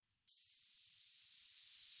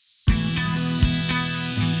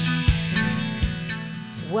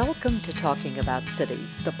Welcome to Talking About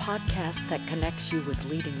Cities, the podcast that connects you with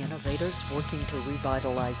leading innovators working to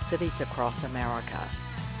revitalize cities across America.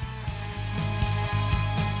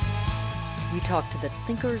 We talk to the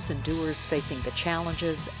thinkers and doers facing the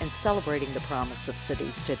challenges and celebrating the promise of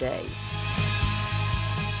cities today.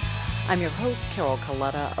 I'm your host, Carol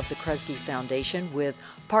Coletta of the Kresge Foundation with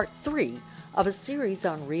part 3 of a series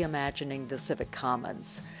on reimagining the Civic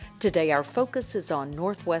Commons. Today, our focus is on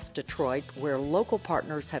Northwest Detroit, where local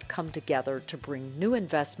partners have come together to bring new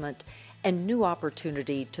investment and new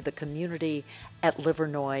opportunity to the community at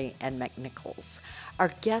Livernois and McNichols. Our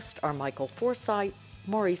guests are Michael Forsythe,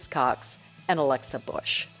 Maurice Cox, and Alexa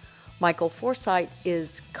Bush. Michael Forsythe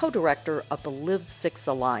is co-director of the Live 6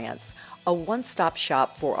 Alliance, a one-stop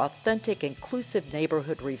shop for authentic, inclusive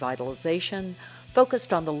neighborhood revitalization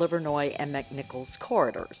focused on the Livernois and McNichols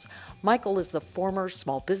corridors. Michael is the former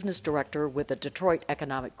small business director with the Detroit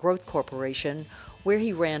Economic Growth Corporation, where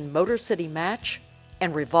he ran Motor City Match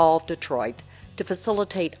and Revolve Detroit to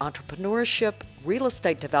facilitate entrepreneurship, real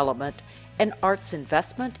estate development, and arts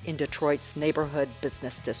investment in Detroit's neighborhood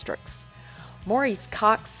business districts. Maurice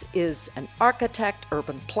Cox is an architect,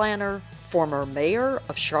 urban planner, former mayor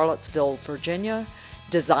of Charlottesville, Virginia,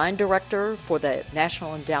 design director for the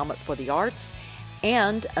National Endowment for the Arts,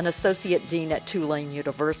 and an associate dean at Tulane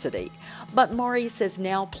University. But Maurice is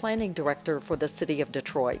now planning director for the city of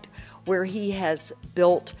Detroit, where he has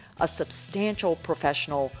built a substantial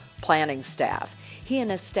professional planning staff. He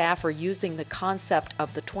and his staff are using the concept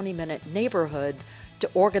of the 20-minute neighborhood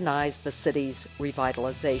to organize the city's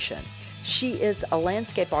revitalization. She is a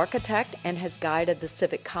landscape architect and has guided the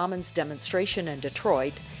Civic Commons demonstration in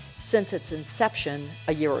Detroit since its inception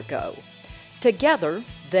a year ago. Together,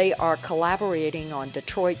 they are collaborating on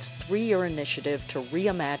Detroit's 3-year initiative to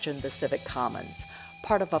reimagine the Civic Commons,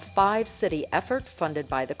 part of a 5-city effort funded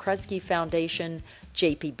by the Kresge Foundation,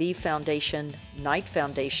 JPB Foundation, Knight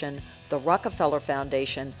Foundation, the Rockefeller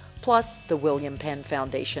Foundation, plus the William Penn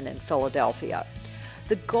Foundation in Philadelphia.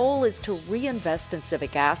 The goal is to reinvest in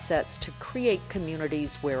civic assets to create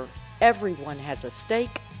communities where everyone has a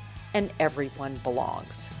stake and everyone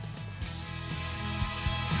belongs.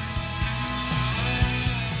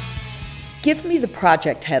 Give me the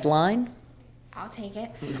project headline. I'll take it.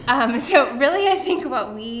 So really, I think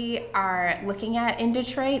what we are looking at in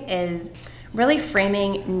Detroit is really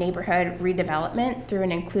framing neighborhood redevelopment through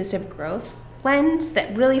an inclusive growth lens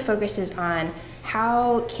that really focuses on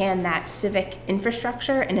how can that civic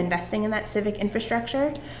infrastructure and investing in that civic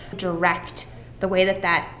infrastructure direct the way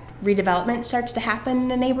that redevelopment starts to happen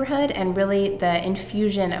in a neighborhood, and really the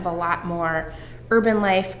infusion of a lot more urban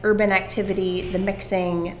life, urban activity, the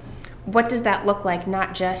mixing. What does that look like,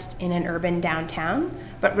 not just in an urban downtown,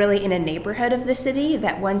 but really in a neighborhood of the city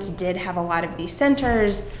that once did have a lot of these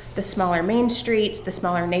centers, the smaller main streets, the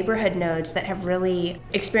smaller neighborhood nodes that have really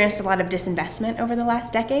experienced a lot of disinvestment over the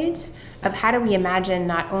last decades, of how do we imagine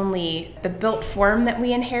not only the built form that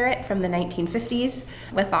we inherit from the 1950s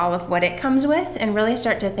with all of what it comes with, and really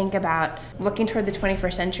start to think about looking toward the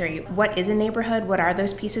 21st century. What is a neighborhood? What are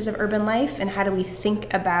those pieces of urban life? And how do we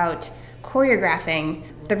think about choreographing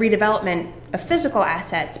the redevelopment of physical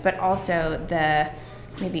assets, but also the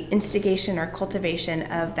maybe instigation or cultivation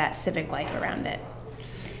of that civic life around it?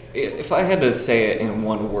 If I had to say it in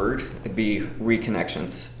one word, it'd be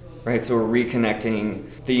reconnections, right? So we're reconnecting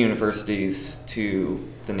the universities to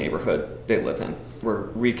the neighborhood they live in. We're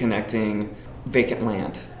reconnecting vacant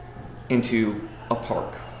land into a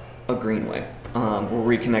park, a greenway.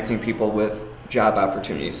 We're reconnecting people with job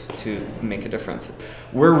opportunities to make a difference.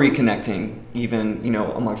 We're reconnecting even,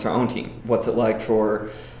 amongst our own team. What's it like for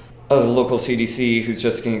a local CDC who's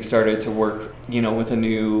just getting started to work, with a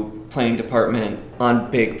new planning department on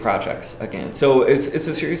big projects again. So it's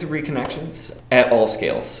a series of reconnections at all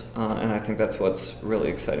scales. And I think that's what's really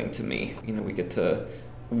exciting to me. We get to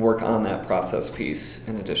work on that process piece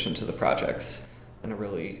in addition to the projects in a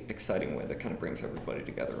really exciting way that kind of brings everybody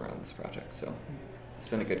together around this project. So it's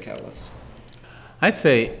been a good catalyst. I'd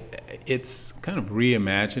say it's kind of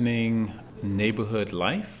reimagining neighborhood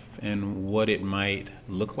life and what it might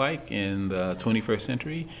look like in the 21st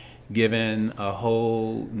century, given a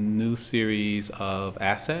whole new series of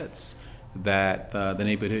assets that the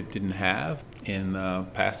neighborhood didn't have in the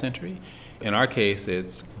past century. In our case,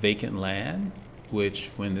 it's vacant land,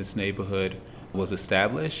 which when this neighborhood was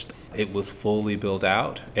established, it was fully built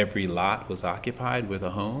out. Every lot was occupied with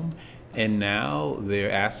a home. And now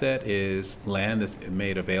their asset is land that's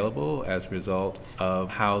made available as a result of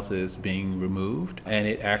houses being removed. And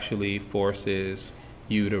it actually forces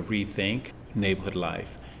you to rethink neighborhood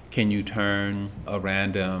life. Can you turn a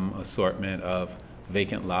random assortment of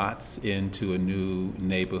vacant lots into a new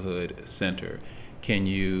neighborhood center? Can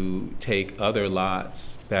you take other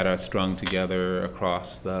lots that are strung together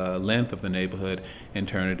across the length of the neighborhood and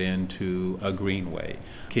turn it into a greenway?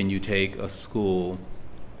 Can you take a school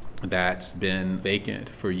that's been vacant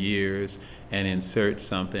for years and insert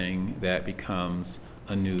something that becomes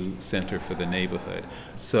a new center for the neighborhood?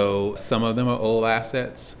 So some of them are old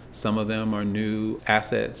assets, some of them are new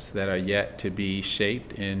assets that are yet to be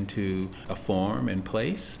shaped into a form and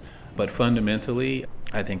place, but fundamentally,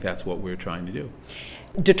 I think that's what we're trying to do.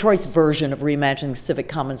 Detroit's version of reimagining Civic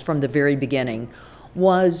Commons from the very beginning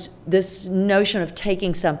was this notion of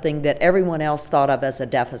taking something that everyone else thought of as a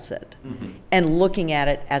deficit and looking at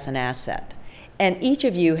it as an asset. And each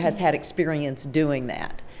of you has had experience doing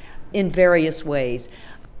that in various ways.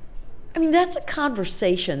 I mean, that's a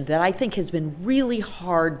conversation that I think has been really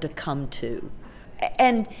hard to come to.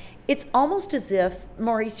 And it's almost as if,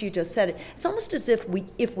 Maurice, you just said it, it's almost as if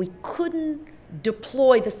we couldn't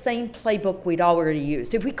deploy the same playbook we'd already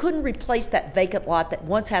used, if we couldn't replace that vacant lot that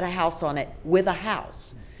once had a house on it with a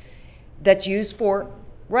house that's used for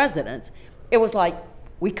residents, it was like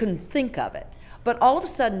we couldn't think of it. But all of a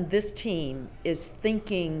sudden, this team is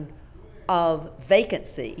thinking of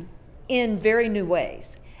vacancy in very new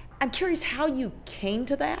ways. I'm curious how you came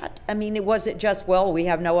to that. I mean, was it just, well, we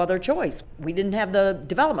have no other choice? We didn't have the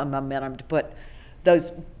development momentum to put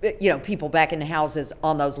those, people back in houses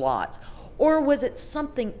on those lots. Or was it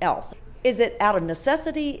something else? Is it out of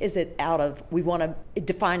necessity? Is it out of, we want to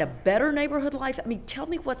define a better neighborhood life? I mean, tell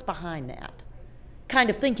me what's behind that kind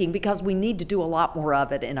of thinking, because we need to do a lot more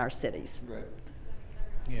of it in our cities. Right.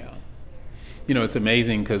 Yeah. It's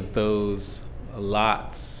amazing because those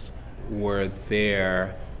lots were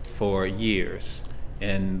there for years,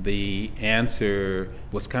 and the answer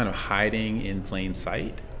was kind of hiding in plain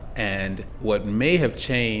sight. And what may have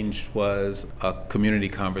changed was a community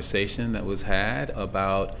conversation that was had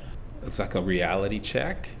about, it's like a reality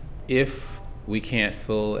check. If we can't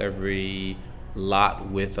fill every lot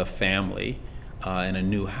with a family in a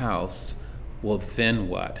new house, well, then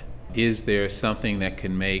what? Is there something that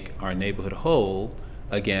can make our neighborhood whole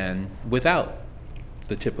again without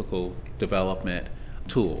the typical development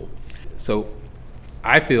tool? So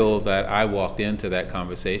I feel that I walked into that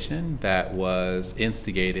conversation that was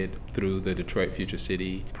instigated through the Detroit Future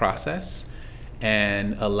City process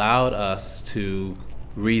and allowed us to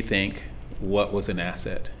rethink what was an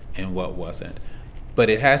asset and what wasn't. But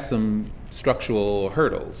it has some structural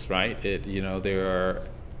hurdles, right? There are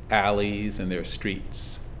alleys and there are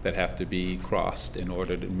streets that have to be crossed in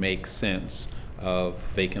order to make sense of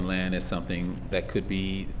vacant land as something that could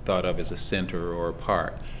be thought of as a center or a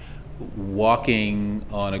park. Walking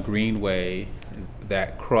on a greenway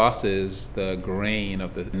that crosses the grain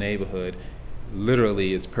of the neighborhood,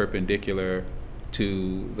 literally it's perpendicular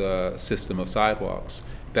to the system of sidewalks.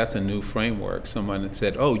 That's a new framework. Someone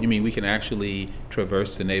said, oh, you mean we can actually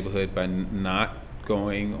traverse the neighborhood by not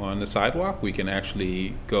going on the sidewalk? We can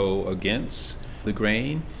actually go against the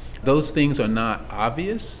grain. Those things are not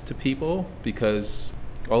obvious to people because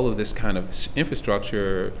all of this kind of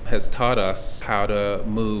infrastructure has taught us how to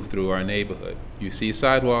move through our neighborhood. You see a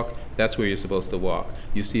sidewalk, that's where you're supposed to walk.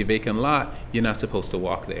 You see a vacant lot, you're not supposed to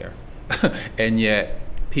walk there. And yet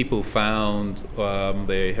people found,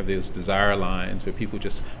 they have these desire lines where people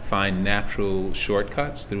just find natural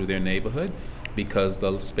shortcuts through their neighborhood because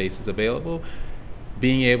the space is available.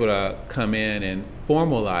 Being able to come in and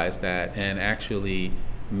formalize that and actually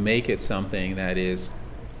make it something that is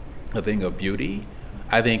a thing of beauty,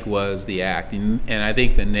 I think was the act. And I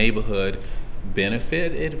think the neighborhood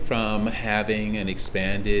benefited from having an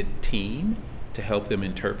expanded team to help them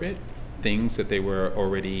interpret things that they were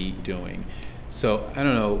already doing. So I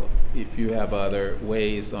don't know if you have other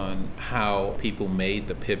ways on how people made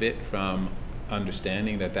the pivot from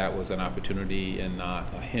understanding that that was an opportunity and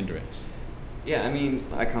not a hindrance. Yeah, I mean,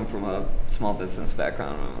 I come from a small business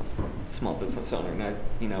background. I'm a small business owner, and I,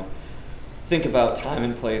 think about time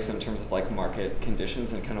and place in terms of like market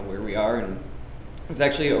conditions and kind of where we are. And there's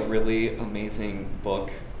actually a really amazing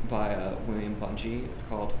book by William Bungie. It's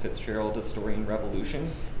called Fitzgerald: A Story in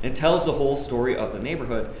Revolution. And it tells the whole story of the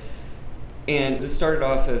neighborhood. And this started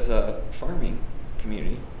off as a farming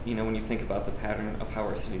community. When you think about the pattern of how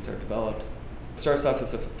our cities are developed, it starts off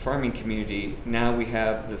as a farming community. Now we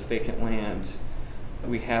have this vacant land.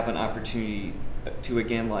 We have an opportunity to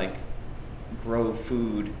again grow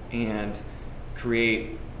food and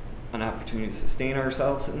create an opportunity to sustain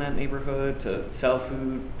ourselves in that neighborhood, to sell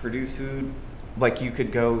food, produce food. Like you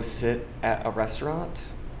could go sit at a restaurant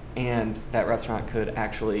and that restaurant could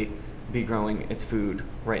actually be growing its food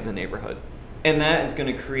right in the neighborhood. And that is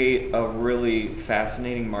going to create a really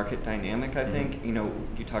fascinating market dynamic, I think. You know,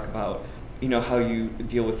 you talk about, you know, how you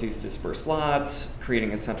deal with these dispersed lots,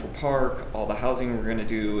 creating a central park, all the housing we're going to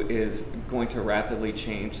do is going to rapidly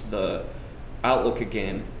change the outlook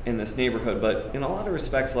again in this neighborhood. But in a lot of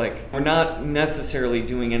respects, like, we're not necessarily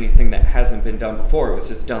doing anything that hasn't been done before. It was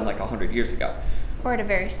just done like 100 years ago. Or at a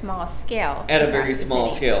very small scale. At a very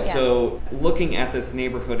small scale. Yeah. So looking at this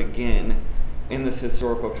neighborhood again in this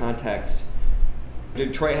historical context,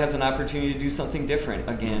 Detroit has an opportunity to do something different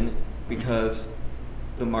again, because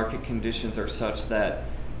the market conditions are such that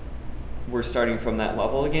we're starting from that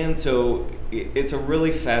level again. So it's a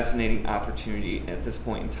really fascinating opportunity at this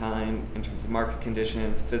point in time in terms of market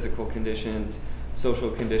conditions, physical conditions, social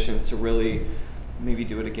conditions, to really maybe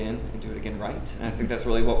do it again and do it again right. And I think that's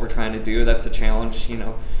really what we're trying to do. That's the challenge, you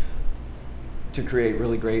know, to create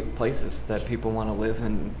really great places that people want to live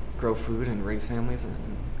and grow food and raise families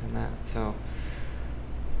and that. So.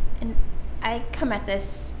 And I come at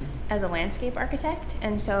this as a landscape architect,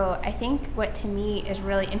 and so I think what to me is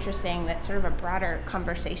really interesting, that's sort of a broader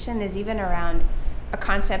conversation, is even around a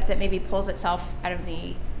concept that maybe pulls itself out of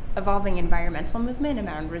the evolving environmental movement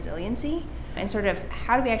around resiliency, and sort of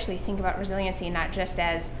how do we actually think about resiliency not just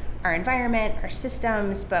as our environment, our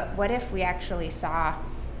systems, but what if we actually saw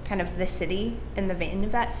kind of the city in the vein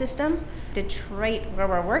of that system. Detroit, where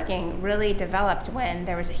we're working, really developed when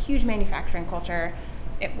there was a huge manufacturing culture.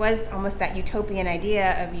 It was almost that utopian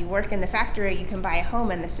idea of you work in the factory, you can buy a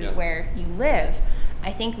home, and this is where you live.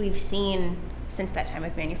 I think we've seen since that time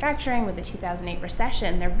with manufacturing, with the 2008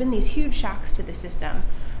 recession, there have been these huge shocks to the system.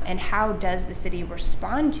 And how does the city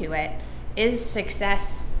respond to it? Is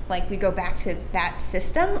success like we go back to that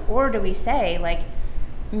system, or do we say like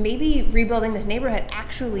maybe rebuilding this neighborhood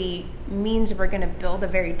actually means we're going to build a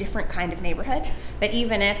very different kind of neighborhood, that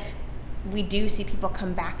even if we do see people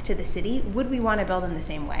come back to the city, would we want to build in the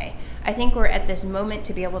same way? I think we're at this moment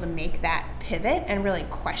to be able to make that pivot and really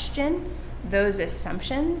question those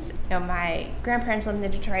assumptions. You know, my grandparents lived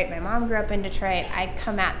in Detroit, my mom grew up in Detroit. I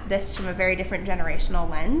come at this from a very different generational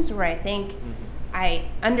lens where I think I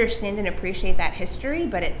understand and appreciate that history,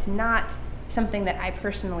 but it's not something that I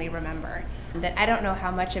personally remember. That I don't know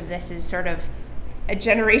how much of this is sort of a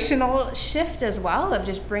generational shift as well, of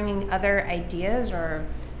just bringing other ideas or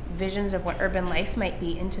visions of what urban life might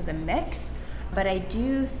be into the mix. But I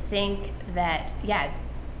do think that, I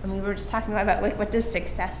mean, we were just talking about like, what does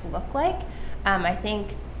success look like? I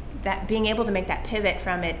think that being able to make that pivot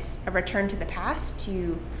from it's a return to the past to,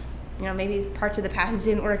 you know, maybe parts of the past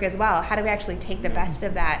didn't work as well. How do we actually take the best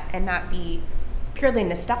of that and not be purely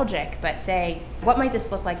nostalgic, but say, what might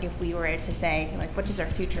this look like if we were to say, like, what does our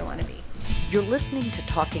future want to be? You're listening to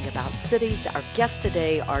Talking About Cities. Our guests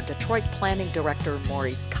today are Detroit Planning Director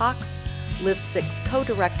Maurice Cox, Live 6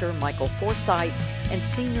 Co-Director Michael Forsythe, and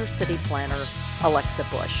Senior City Planner Alexa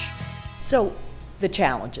Bush. So, the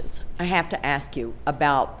challenges. I have to ask you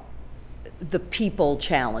about the people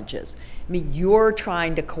challenges. I mean, you're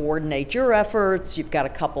trying to coordinate your efforts. You've got a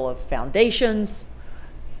couple of foundations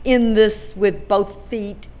in this with both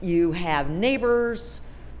feet. You have neighbors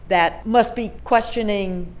that must be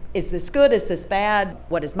questioning, is this good? Is this bad?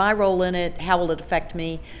 What is my role in it? How will it affect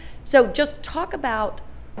me? So just talk about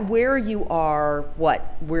where you are.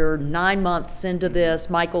 We're 9 months into this.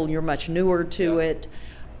 Michael, you're much newer to it.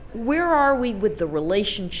 Where are we with the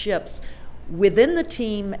relationships within the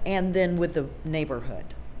team and then with the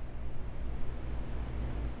neighborhood?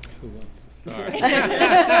 Who wants to start? Okay,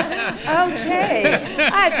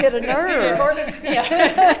 I've hit a nerve.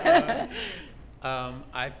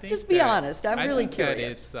 I think Just be honest. I'm really think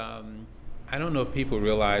curious. That it's, I don't know if people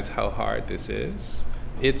realize how hard this is.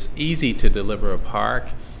 It's easy to deliver a park.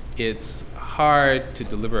 It's hard to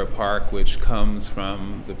deliver a park which comes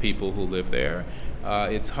from the people who live there.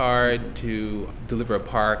 It's hard to deliver a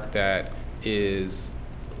park that is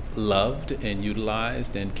loved and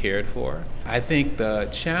utilized and cared for. I think the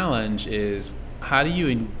challenge is, how do you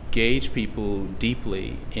engage people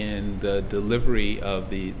deeply in the delivery of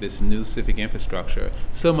this new civic infrastructure,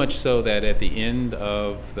 so much so that at the end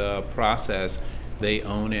of the process, they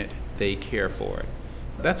own it, they care for it.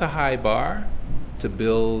 That's a high bar to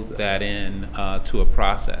build that in to a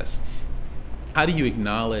process. How do you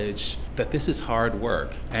acknowledge that this is hard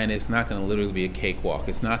work and it's not going to literally be a cakewalk?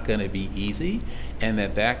 It's not going to be easy, and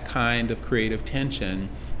that kind of creative tension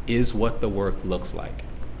is what the work looks like.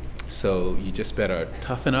 So you just better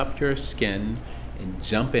toughen up your skin and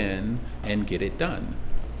jump in and get it done.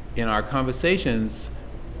 In our conversations,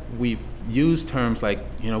 we've used terms like,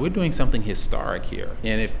 we're doing something historic here.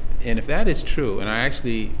 And if that is true, and I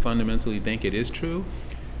actually fundamentally think it is true,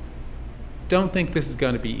 don't think this is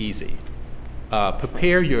going to be easy.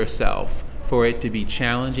 prepare yourself for it to be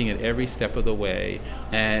challenging at every step of the way,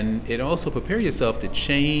 and it also prepare yourself to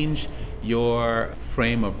change your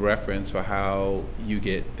frame of reference for how you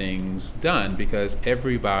get things done, because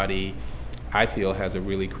everybody, I feel, has a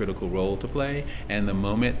really critical role to play, and the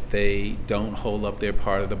moment they don't hold up their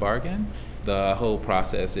part of the bargain, the whole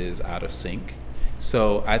process is out of sync.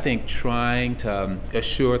 So I think trying to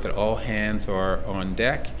assure that all hands are on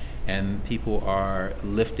deck and people are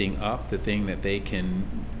lifting up the thing that they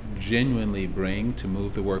can genuinely bring to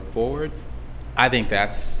move the work forward, I think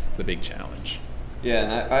that's the big challenge. Yeah,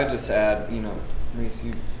 and I just add, Reese,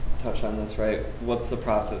 you touched on this, right? What's the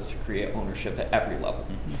process to create ownership at every level?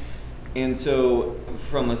 Mm-hmm. And so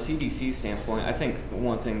from a CDC standpoint, I think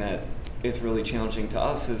one thing that is really challenging to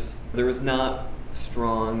us is there is not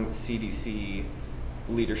strong CDC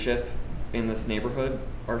leadership in this neighborhood.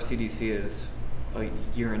 Our CDC is a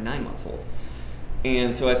year and 9 months old.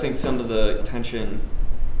 And so I think some of the tension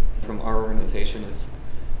from our organization is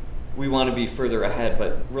we want to be further ahead,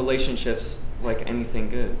 but relationships, like anything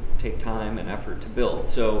good, take time and effort to build.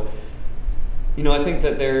 So, I think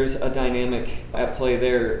that there's a dynamic at play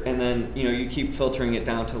there, and then, you keep filtering it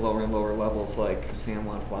down to lower and lower levels, like San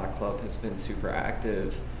Juan Block Club has been super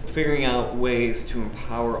active, figuring out ways to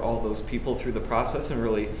empower all those people through the process and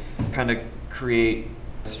really kind of create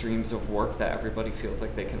streams of work that everybody feels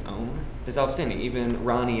like they can own is outstanding. Even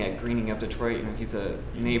Ronnie at Greening of Detroit, he's a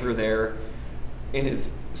neighbor there and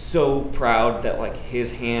is so proud that like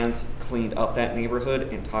his hands cleaned up that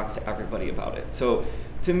neighborhood and talks to everybody about it. So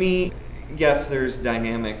to me, yes, there's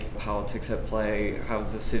dynamic politics at play, how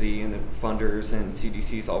the city and the funders and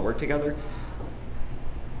CDCs all work together.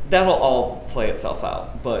 That'll all play itself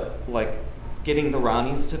out, but like getting the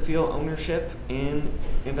Ronnies to feel ownership in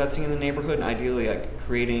investing in the neighborhood, and ideally like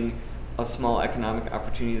creating a small economic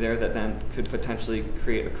opportunity there that then could potentially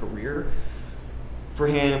create a career for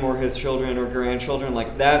him or his children or grandchildren,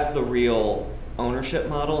 like that's the real ownership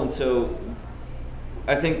model. And so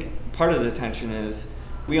I think part of the tension is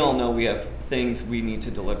we all know we have things we need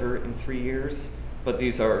to deliver in 3 years, but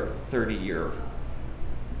these are 30-year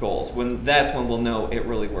goals. That's when we'll know it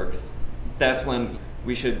really works. That's when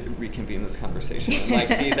we should reconvene this conversation and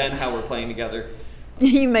like see then how we're playing together.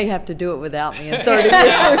 You may have to do it without me in 30 years.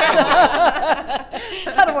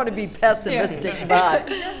 I don't want to be pessimistic,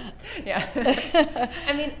 but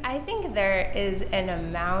I mean, I think there is an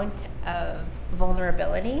amount of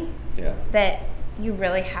vulnerability that you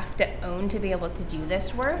really have to own to be able to do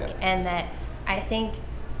this work, and that I think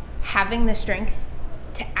having the strength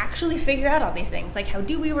to actually figure out all these things, like how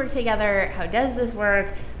do we work together, how does this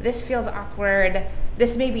work, this feels awkward,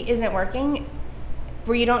 this maybe isn't working,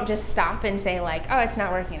 where you don't just stop and say like, oh, it's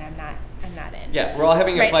not working, I'm not in. Yeah, we're all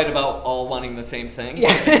having a fight about all wanting the same thing.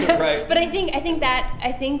 Yeah. Right. But I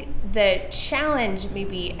think the challenge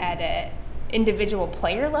maybe at a individual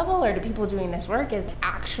player level or to people doing this work is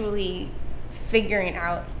actually figuring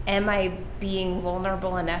out, am I being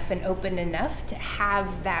vulnerable enough and open enough to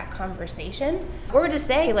have that conversation? Or to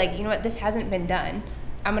say, like, you know what, this hasn't been done.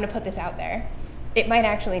 I'm going to put this out there. It might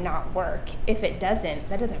actually not work. If it doesn't,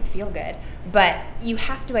 that doesn't feel good. But you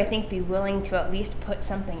have to, I think, be willing to at least put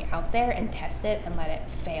something out there and test it and let it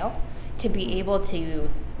fail to be able to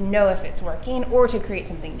know if it's working or to create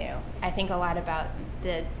something new. I think a lot about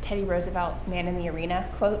the Teddy Roosevelt Man in the Arena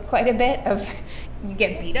quote quite a bit of you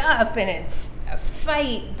get beat up and it's a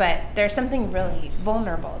fight, but there's something really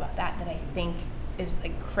vulnerable about that I think is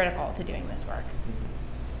like critical to doing this work.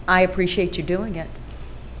 I appreciate you doing it.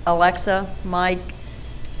 Alexa, Mike,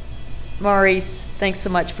 Maurice, thanks so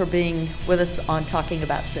much for being with us on Talking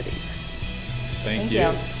About Cities. Thank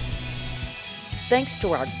you. Thanks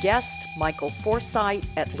to our guest, Michael Forsythe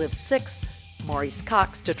at Live 6, Maurice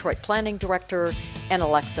Cox, Detroit Planning Director, and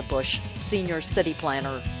Alexa Bush, Senior City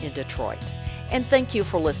Planner in Detroit. And thank you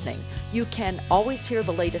for listening. You can always hear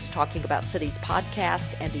the latest Talking About Cities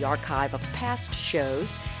podcast and the archive of past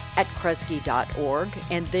shows at kresge.org,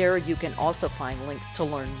 and there you can also find links to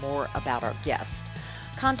learn more about our guest.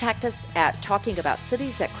 Contact us at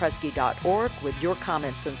talkingaboutsities@kresge.org with your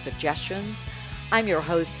comments and suggestions. I'm your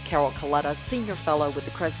host, Carol Coletta, Senior Fellow with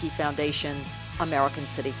the Kresge Foundation, American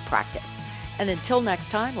Cities Practice. And until next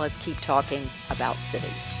time, let's keep talking about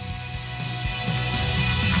cities.